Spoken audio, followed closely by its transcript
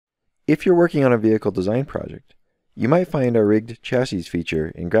If you're working on a vehicle design project, you might find our rigged chassis feature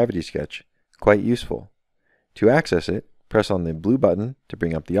in GravitySketch quite useful. To access it, press on the blue button to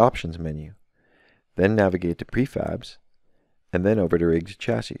bring up the Options menu. Then navigate to Prefabs, and then over to Rigged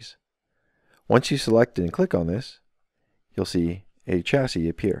Chassis. Once you select and click on this, you'll see a chassis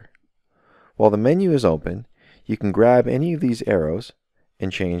appear. While the menu is open, you can grab any of these arrows and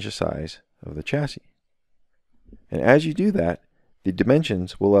change the size of the chassis. And as you do that, the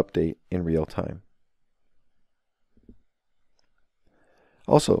dimensions will update in real time.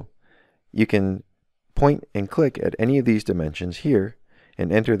 Also, you can point and click at any of these dimensions here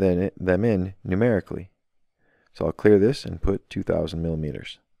and enter them in numerically. So I'll clear this and put 2000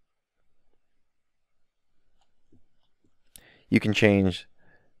 millimeters. You can change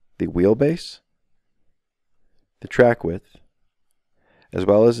the wheelbase, the track width, as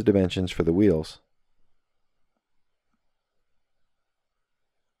well as the dimensions for the wheels.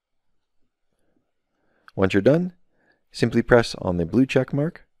 Once you're done, simply press on the blue check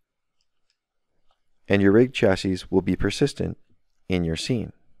mark, and your rigged chassis will be persistent in your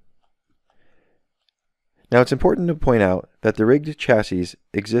scene. Now it's important to point out that the rigged chassis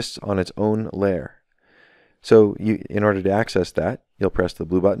exists on its own layer. So in order to access that, you'll press the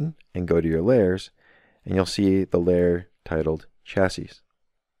blue button and go to your layers, and you'll see the layer titled Chassis.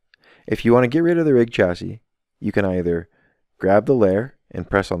 If you want to get rid of the rigged chassis, you can either grab the layer and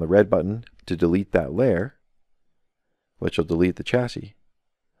press on the red button to delete that layer, which will delete the chassis.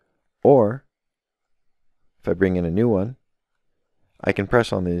 Or, if I bring in a new one, I can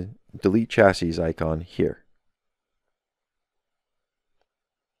press on the Delete Chassis icon here.